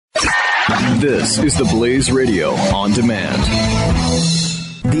This is the Blaze Radio on demand.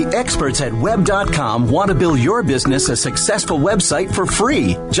 The experts at Web.com want to build your business a successful website for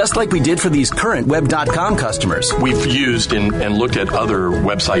free, just like we did for these current Web.com customers. We've used and looked at other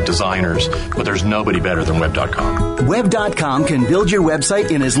website designers, but there's nobody better than Web.com. Web.com can build your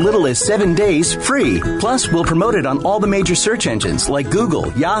website in as little as 7 days free. Plus, we'll promote it on all the major search engines like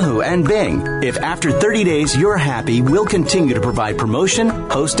Google, Yahoo, and Bing. If after 30 days you're happy, we'll continue to provide promotion,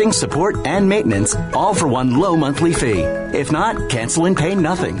 hosting, support, and maintenance, all for one low monthly fee. If not, cancel and pay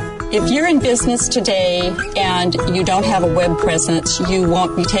nothing. If you're in business today and you don't have a web presence, you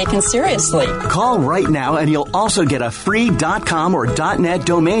won't be taken seriously. Call right now and you'll also get a free .com or .net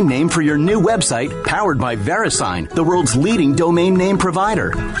domain name for your new website powered by VeriSign, the world's leading domain name provider.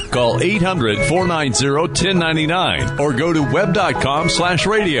 Call 800-490-1099 or go to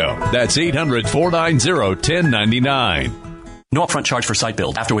web.com/radio. That's 800-490-1099. No upfront charge for site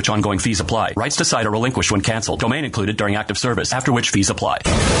build, after which ongoing fees apply. Rights to site are relinquished when canceled. Domain included during active service, after which fees apply.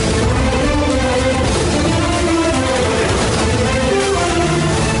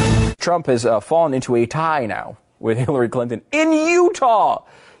 Trump has fallen into a tie now with Hillary Clinton in Utah.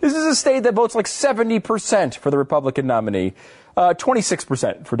 This is a state that votes like 70% for the Republican nominee,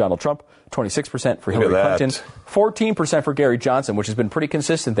 26% for Donald Trump, 26% for Hillary Clinton, 14% for Gary Johnson, which has been pretty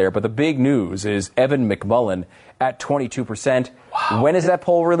consistent there. But the big news is Evan McMullin at 22%. Wow. When is that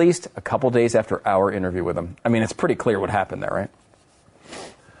poll released? A couple days after our interview with him. I mean, it's pretty clear what happened there, right?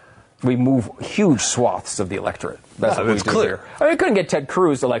 We move huge swaths of the electorate. That's what we do clear. Here. I mean, we couldn't get Ted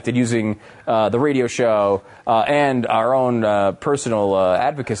Cruz elected using the radio show and our own personal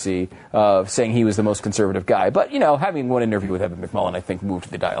advocacy saying he was the most conservative guy. But, you know, having one interview with Evan McMullin, I think, moved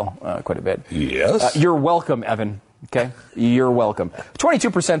the dial quite a bit. Yes. You're welcome, Evan. Okay? You're welcome.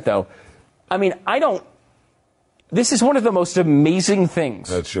 22%, though. I mean, this is one of the most amazing things.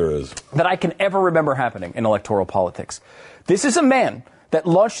 That sure is. That I can ever remember happening in electoral politics. This is a man that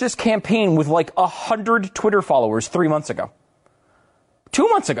launched this campaign with like 100 Twitter followers 3 months ago. 2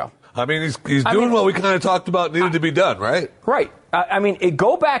 months ago. I mean, he's doing what we kind of talked about needed to be done, right? Right. I mean,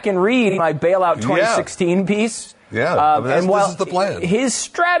 go back and read my Bailout 2016 piece. Yeah, I mean, this is the plan. His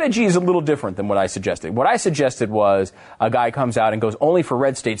strategy is a little different than what I suggested. What I suggested was a guy comes out and goes only for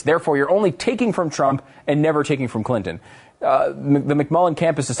red states. Therefore, you're only taking from Trump and never taking from Clinton. The McMullin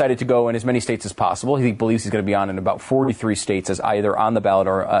camp has decided to go in as many states as possible. He believes he's going to be on in about 43 states as either on the ballot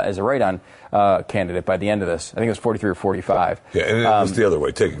or as a write-on candidate by the end of this. I think it was 43 or 45. Yeah, and it was the other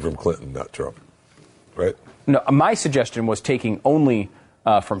way, taking from Clinton, not Trump. Right? No, my suggestion was taking only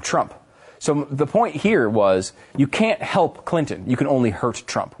from Trump. So the point here was you can't help Clinton. You can only hurt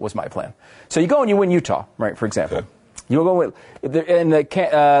Trump, was my plan. So you go and you win Utah, right, for example. Okay. You'll go with, and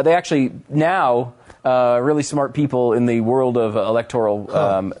they actually now... really smart people in the world of electoral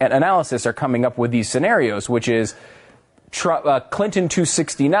analysis are coming up with these scenarios, which is Clinton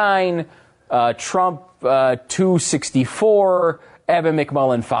 269, Trump 264, Evan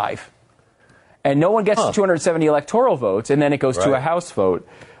McMullin 5. And no one gets to 270 electoral votes, and then it goes to a House vote.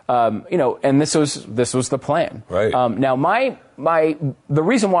 And this was the plan. Right. Now, the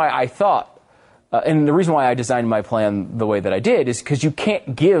reason why I thought, and the reason why I designed my plan the way that I did is because you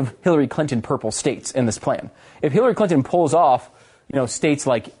can't give Hillary Clinton purple states in this plan. If Hillary Clinton pulls off, states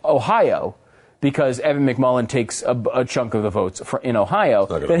like Ohio, because Evan McMullin takes a chunk of the votes in Ohio,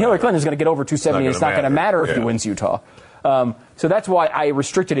 then Hillary Clinton's going to get over 270, and it's not going to matter if he wins Utah. So that's why I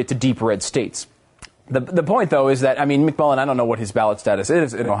restricted it to deep red states. The point, though, is that, McMullin, I don't know what his ballot status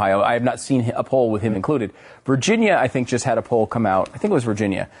is in Ohio. I have not seen a poll with him included. Virginia, I think, just had a poll come out. I think it was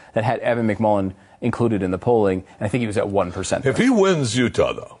Virginia that had Evan McMullin included in the polling, and I think he was at 1%. If he wins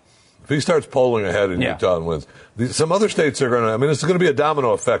Utah, though, if he starts polling ahead in Utah and wins, some other states are going to, it's going to be a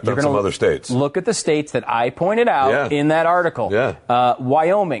domino effect on some other states. Look at the states that I pointed out in that article. Yeah.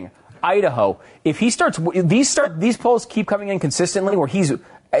 Wyoming, Idaho. If he starts, these polls keep coming in consistently where he's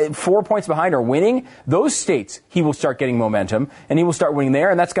 4 points behind or winning, those states he will start getting momentum and he will start winning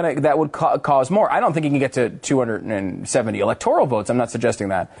there, and that would cause more. I don't think he can get to 270 electoral votes. I'm not suggesting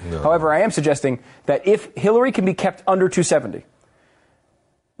that. No. However, I am suggesting that if Hillary can be kept under 270,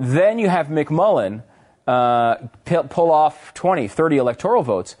 then you have McMullin pull off 20, 30 electoral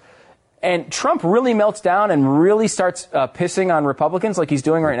votes. And Trump really melts down and really starts pissing on Republicans like he's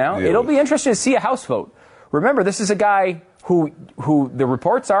doing right now. Yeah. It'll be interesting to see a House vote. Remember, this is a guy who the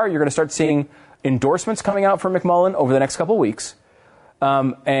reports are you're going to start seeing endorsements coming out from McMullin over the next couple of weeks.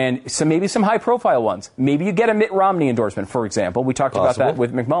 And maybe some high-profile ones. Maybe you get a Mitt Romney endorsement, for example. We talked about that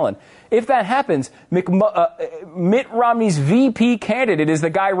with McMullin. If that happens, Mitt Romney's VP candidate is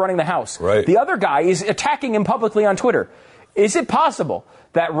the guy running the House. Right. The other guy is attacking him publicly on Twitter. Is it possible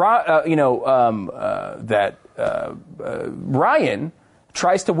that Ryan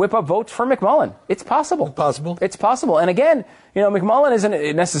tries to whip up votes for McMullin? It's possible. It's possible. And again, McMullin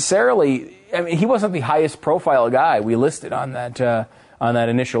isn't necessarily. I mean, he wasn't the highest profile guy we listed on that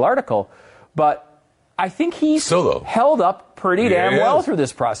initial article, but I think he's held up pretty damn well through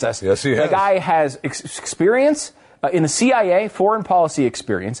this process. Yes, he has. The guy has experience in the CIA, foreign policy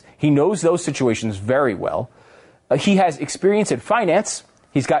experience. He knows those situations very well. He has experience in finance.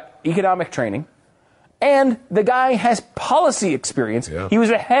 He's got economic training. And the guy has policy experience. Yeah. He was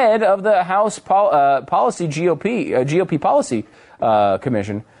the head of the House policy GOP policy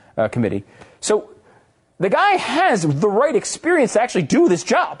committee. So the guy has the right experience to actually do this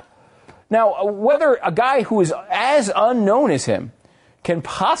job. Now, whether a guy who is as unknown as him can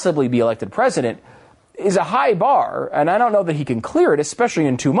possibly be elected president is a high bar, and I don't know that he can clear it, especially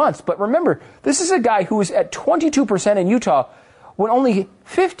in 2 months. But remember, this is a guy who is at 22% in Utah when only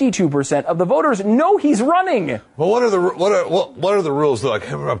 52% of the voters know he's running. Well, what are the rules? Though?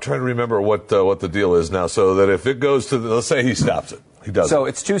 I'm trying to remember what the deal is now. So that if it goes to, let's say he stops it, he does. So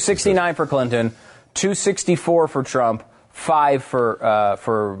it's 269 for Clinton, 264 for Trump, 5 for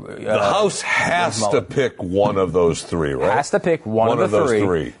the House has to pick one of those three, right? Has to pick one of the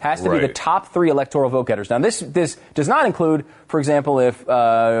three. Has to be the top 3 electoral vote getters. Now, this does not include, for example, if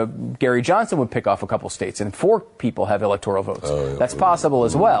Gary Johnson would pick off a couple states and 4 people have electoral votes. That's possible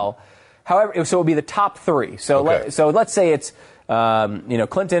as well. However, so it would be the top 3. So let's say it's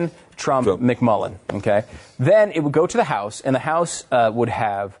Clinton, Trump, McMullin. Okay, then it would go to the House, and the House would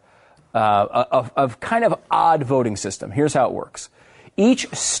have a kind of odd voting system. Here's how it works. Each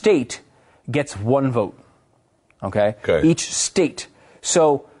state gets 1 vote. Okay? Each state.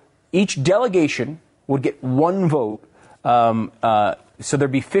 So each delegation would get 1 vote. So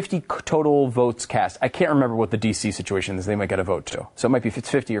there'd be 50 total votes cast. I can't remember what the D.C. situation is. They might get a vote too. So it might be if it's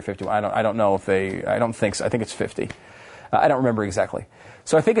 50 or 51. I don't know if I don't think so. I think it's 50. I don't remember exactly.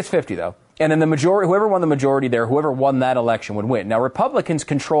 So I think it's 50 though. And then the majority, whoever won the majority there, whoever won that election would win. Now Republicans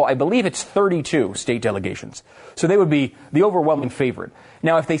control, I believe it's 32 state delegations. So they would be the overwhelming favorite.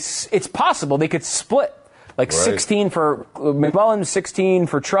 Now it's possible they could split, like 16 for McMullin, 16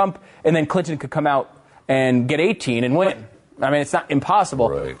 for Trump, and then Clinton could come out and get 18 and win. I mean, it's not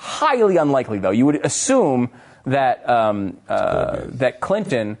impossible. Highly unlikely though. You would assume that that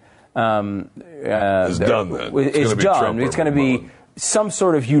Clinton is done then. It's done. It's going to be some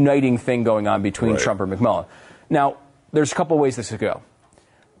sort of uniting thing going on between Trump or McMullin. Now, there's a couple ways this could go.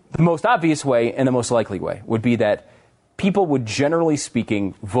 The most obvious way and the most likely way would be that people would, generally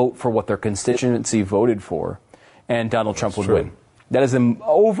speaking, vote for what their constituency voted for, and Donald Trump would win. That is the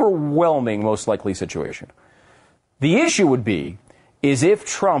overwhelming, most likely situation. The issue would be is if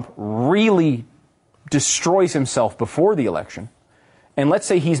Trump really destroys himself before the election, and let's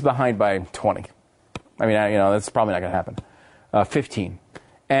say he's behind by 20. I mean, that's probably not going to happen. 15.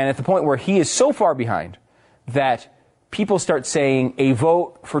 And at the point where he is so far behind that people start saying a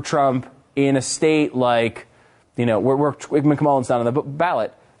vote for Trump in a state like, where McMullin's not on the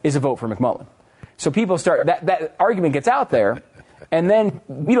ballot is a vote for McMullin. So people start, that argument gets out there, and then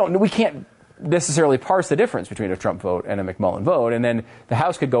we can't necessarily parse the difference between a Trump vote and a McMullin vote, and then the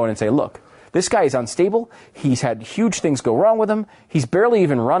House could go in and say, look, this guy is unstable. He's had huge things go wrong with him. He's barely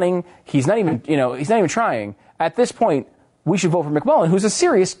even running. He's not even trying. At this point, we should vote for McMullin, who's a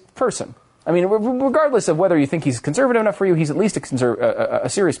serious person. I mean, regardless of whether you think he's conservative enough for you, he's at least a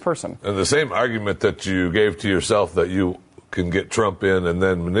serious person. And the same argument that you gave to yourself that you can get Trump in and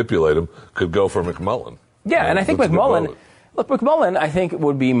then manipulate him could go for McMullin. Yeah, and I think McMullin, I think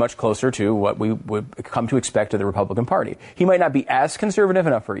would be much closer to what we would come to expect of the Republican Party. He might not be as conservative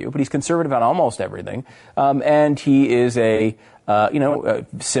enough for you, but he's conservative on almost everything. And he is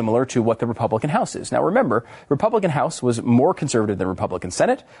similar to what the Republican House is. Now, remember, Republican House was more conservative than Republican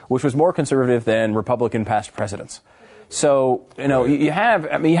Senate, which was more conservative than Republican past presidents. So, you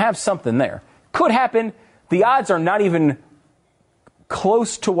have something there. Could happen. The odds are not even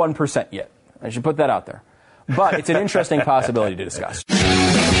close to 1% yet. I should put that out there. But it's an interesting possibility to discuss.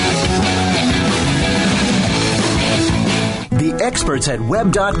 The experts at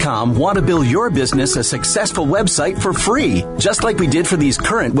Web.com want to build your business a successful website for free, just like we did for these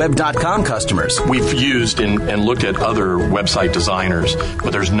current Web.com customers. We've used and looked at other website designers,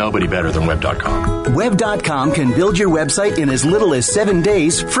 but there's nobody better than Web.com. Web.com can build your website in as little as 7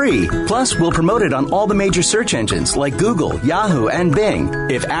 days free. Plus, we'll promote it on all the major search engines like Google, Yahoo, and Bing.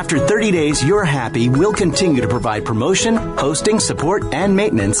 If after 30 days you're happy, we'll continue to provide promotion, hosting, support, and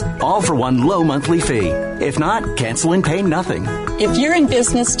maintenance, all for one low monthly fee. If not, cancel and pay nothing. If you're in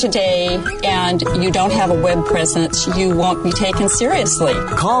business today and you don't have a web presence, you won't be taken seriously.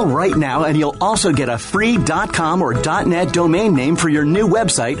 Call right now and you'll also get a free .com or .net domain name for your new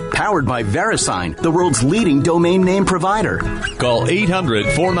website powered by VeriSign, the world's leading domain name provider. Call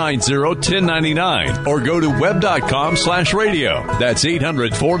 800-490-1099 or go to web.com/radio. That's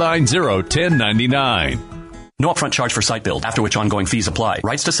 800-490-1099. No upfront charge for site build, after which ongoing fees apply.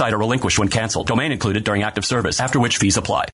 Rights to site are relinquished when canceled. Domain included during active service, after which fees apply.